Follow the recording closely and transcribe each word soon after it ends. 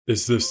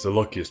Is this the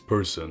luckiest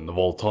person of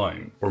all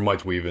time? Or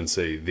might we even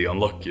say the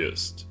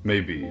unluckiest?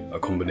 Maybe a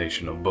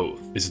combination of both.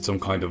 Is it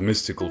some kind of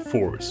mystical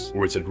force,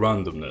 or is it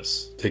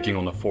randomness, taking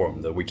on a form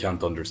that we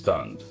can't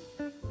understand?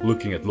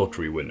 Looking at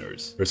lottery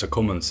winners, there's a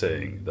common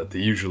saying that they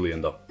usually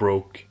end up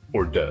broke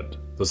or dead.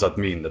 Does that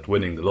mean that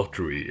winning the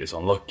lottery is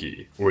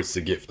unlucky, or it's the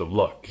gift of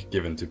luck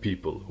given to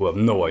people who have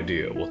no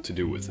idea what to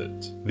do with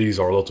it? These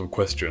are a lot of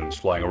questions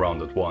flying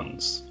around at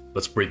once.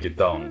 Let's break it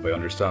down by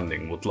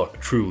understanding what luck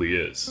truly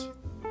is.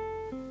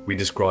 We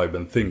describe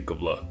and think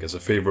of luck as a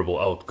favorable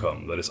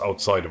outcome that is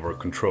outside of our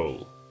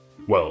control.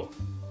 Well,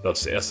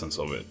 that's the essence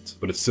of it,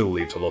 but it still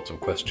leaves a lot of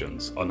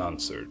questions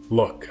unanswered.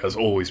 Luck has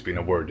always been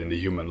a word in the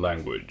human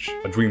language.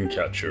 A dream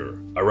catcher,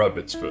 a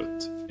rabbit's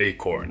foot,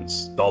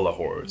 acorns, dollar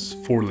horse,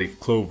 four-leaf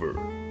clover.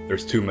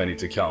 There's too many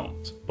to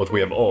count, but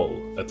we have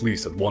all, at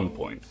least at one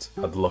point,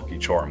 had the lucky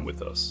charm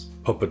with us.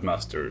 Puppet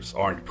masters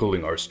aren't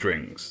pulling our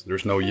strings,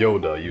 there's no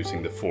Yoda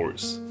using the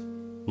Force.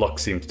 Luck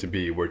seems to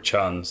be where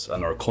chance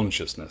and our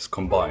consciousness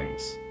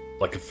combines,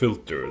 like a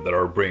filter that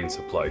our brains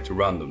apply to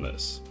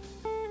randomness.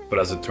 But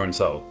as it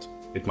turns out,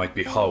 it might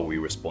be how we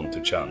respond to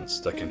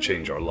chance that can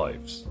change our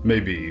lives.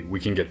 Maybe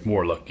we can get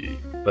more lucky.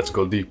 Let's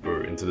go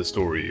deeper into the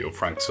story of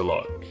Frank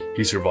Salak.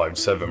 He survived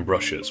 7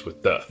 brushes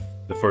with death.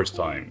 The first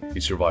time, he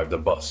survived a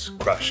bus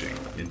crashing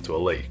into a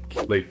lake.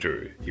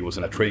 Later, he was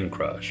in a train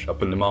crash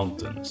up in the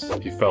mountains.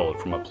 He fell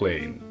from a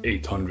plane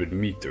 800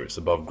 meters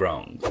above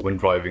ground. When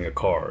driving a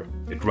car,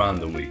 it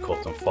randomly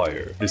caught on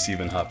fire. This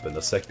even happened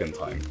a second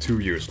time 2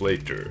 years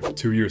later.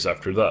 2 years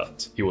after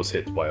that, he was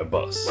hit by a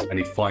bus, and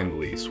he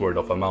finally swerved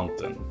off a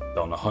mountain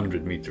down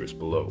 100 meters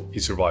below. He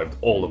survived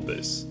all of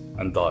this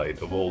and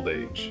died of old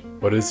age.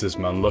 But is this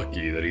man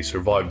lucky that he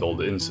survived all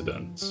the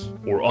incidents?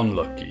 Or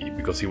unlucky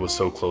because he was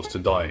so close to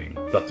dying?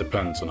 That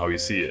depends on how you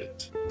see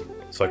it.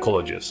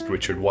 Psychologist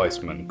Richard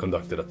Wiseman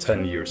conducted a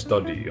 10-year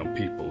study on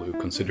people who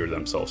consider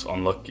themselves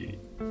unlucky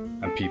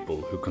and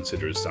people who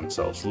consider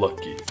themselves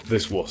lucky.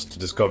 This was to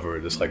discover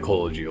the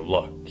psychology of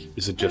luck.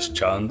 Is it just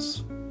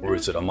chance, or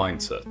is it a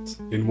mindset?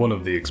 In one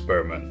of the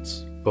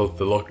experiments, both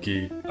the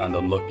lucky and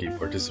unlucky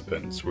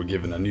participants were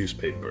given a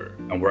newspaper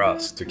and were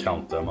asked to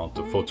count the amount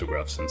of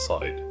photographs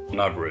inside. On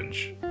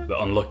average, the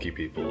unlucky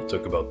people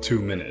took about 2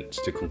 minutes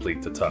to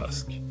complete the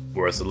task,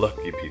 whereas the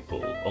lucky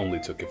people only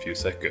took a few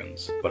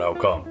seconds. But how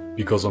come?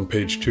 Because on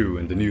page 2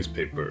 in the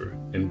newspaper,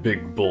 in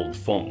big bold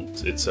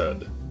font, it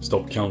said,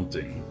 "Stop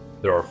counting.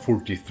 There are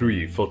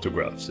 43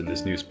 photographs in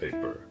this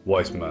newspaper."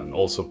 Wiseman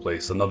also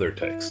placed another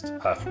text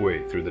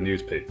halfway through the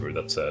newspaper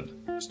that said,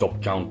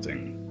 "Stop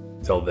counting.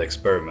 Tell the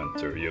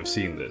experimenter you have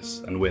seen this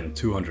and win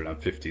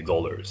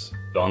 $250.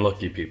 The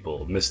unlucky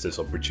people missed this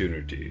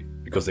opportunity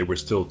because they were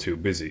still too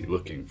busy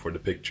looking for the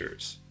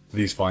pictures.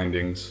 These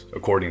findings,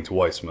 according to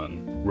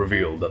Wiseman,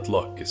 reveal that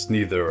luck is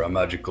neither a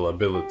magical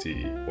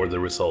ability or the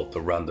result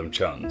of random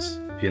chance.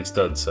 He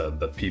instead said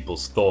that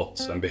people's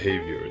thoughts and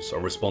behaviors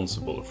are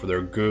responsible for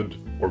their good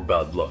or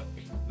bad luck.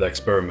 The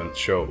experiments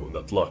show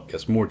that luck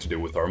has more to do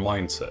with our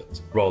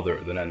mindset rather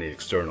than any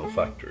external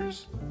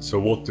factors. So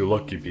what do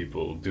lucky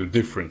people do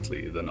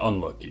differently than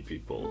unlucky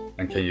people?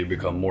 And can you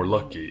become more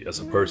lucky as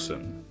a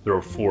person? There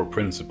are 4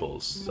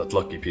 principles that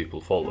lucky people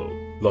follow.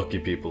 Lucky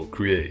people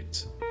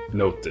create,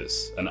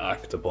 notice, and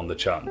act upon the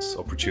chance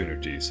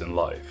opportunities in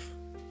life.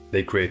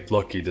 They create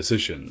lucky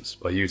decisions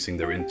by using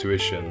their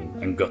intuition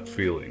and gut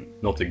feeling,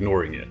 not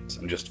ignoring it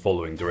and just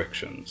following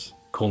directions.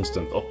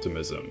 Constant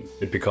optimism.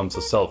 It becomes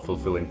a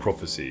self-fulfilling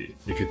prophecy.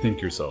 If you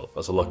think yourself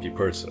as a lucky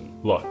person,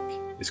 luck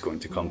is going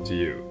to come to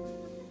you.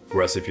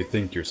 Whereas if you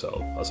think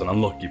yourself as an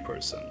unlucky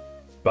person,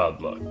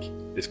 bad luck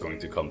is going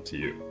to come to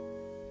you.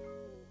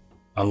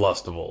 And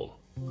last of all,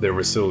 they're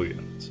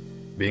resilient,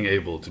 being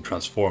able to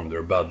transform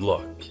their bad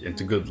luck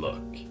into good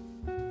luck.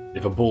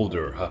 If a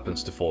boulder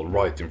happens to fall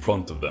right in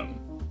front of them,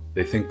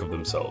 they think of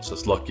themselves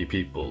as lucky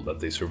people that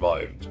they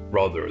survived,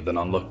 rather than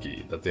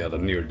unlucky that they had a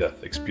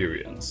near-death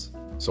experience.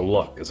 So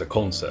luck as a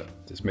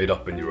concept is made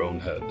up in your own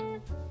head.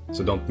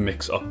 So don't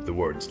mix up the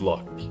words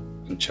luck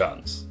and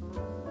chance.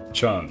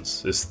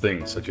 Chance is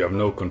things that you have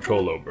no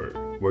control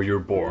over, where you're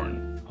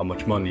born, how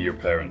much money your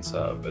parents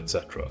have,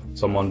 etc.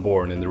 Someone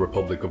born in the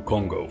Republic of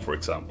Congo, for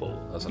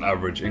example, has an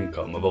average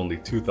income of only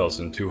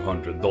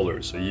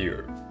 $2,200 a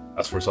year.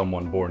 As for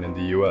someone born in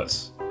the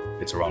US,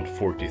 it's around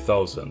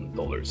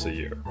 $40,000 a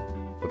year.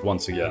 But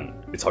once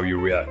again, it's how you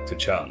react to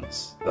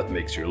chance that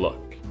makes your luck.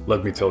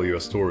 Let me tell you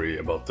a story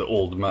about the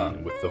old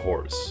man with the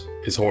horse.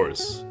 His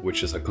horse,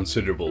 which is a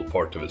considerable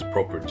part of his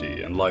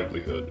property and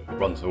livelihood,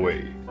 runs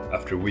away.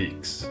 After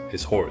weeks,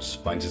 his horse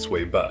finds its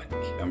way back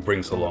and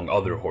brings along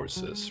other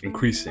horses,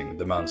 increasing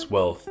the man's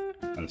wealth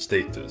and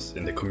status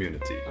in the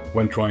community.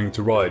 When trying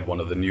to ride one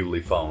of the newly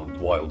found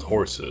wild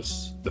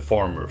horses, the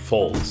farmer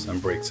falls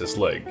and breaks his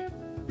leg,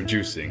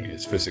 reducing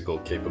his physical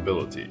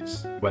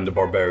capabilities. When the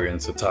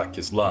barbarians attack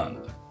his land,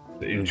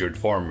 the injured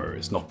farmer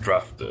is not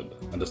drafted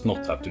and does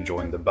not have to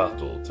join the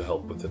battle to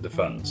help with the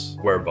defense,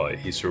 whereby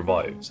he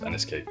survives and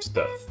escapes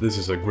death. This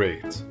is a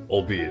great,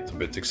 albeit a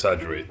bit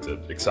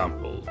exaggerated,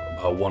 example of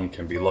how one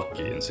can be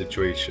lucky in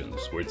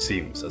situations where it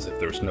seems as if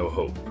there's no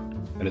hope.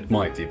 and it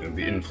might even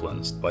be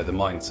influenced by the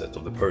mindset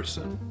of the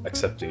person,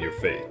 accepting your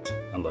fate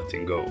and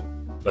letting go.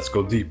 Let's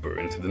go deeper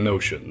into the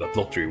notion that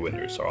lottery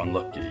winners are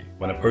unlucky.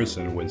 When a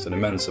person wins an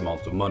immense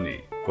amount of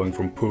money, going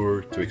from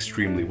poor to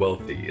extremely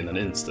wealthy in an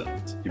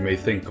instant, you may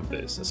think of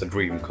this as a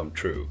dream come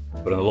true,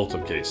 but in a lot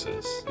of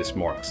cases, this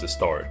marks the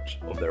start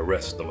of their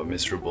rest of a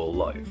miserable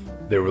life.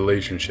 Their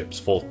relationships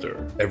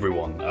falter,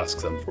 everyone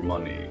asks them for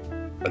money.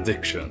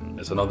 Addiction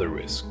is another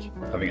risk.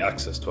 Having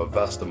access to a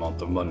vast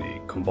amount of money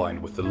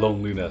combined with the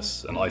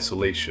loneliness and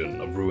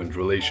isolation of ruined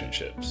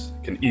relationships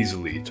can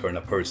easily turn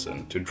a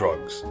person to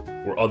drugs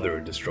or other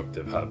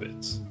destructive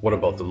habits. What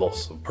about the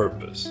loss of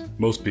purpose?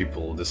 Most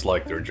people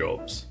dislike their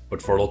jobs,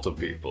 but for a lot of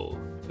people,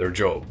 their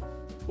job,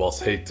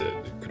 whilst hated,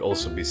 could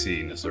also be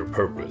seen as their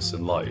purpose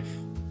in life.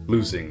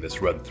 Losing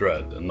this red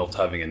thread and not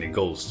having any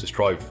goals to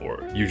strive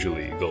for,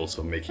 usually goals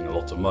of making a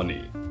lot of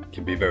money,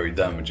 can be very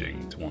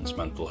damaging to one's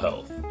mental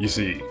health. You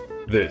see,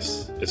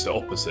 this is the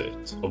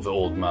opposite of the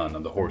old man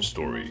and the horse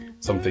story.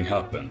 Something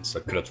happens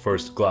that could at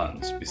first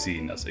glance be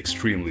seen as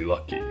extremely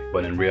lucky,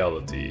 when in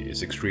reality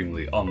is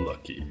extremely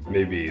unlucky.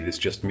 Maybe this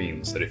just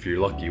means that if you're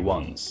lucky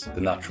once,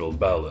 the natural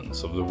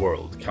balance of the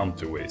world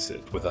counterweighs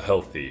it with a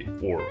healthy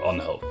or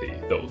unhealthy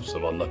dose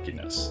of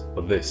unluckiness.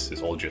 But this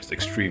is all just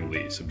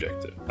extremely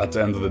subjective. At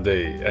the end of the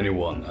day,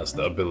 anyone has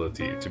the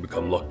ability to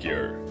become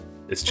luckier.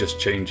 It's just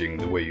changing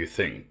the way you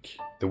think,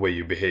 the way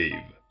you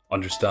behave.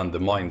 Understand the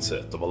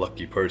mindset of a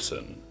lucky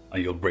person,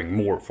 and you'll bring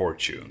more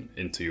fortune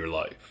into your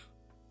life.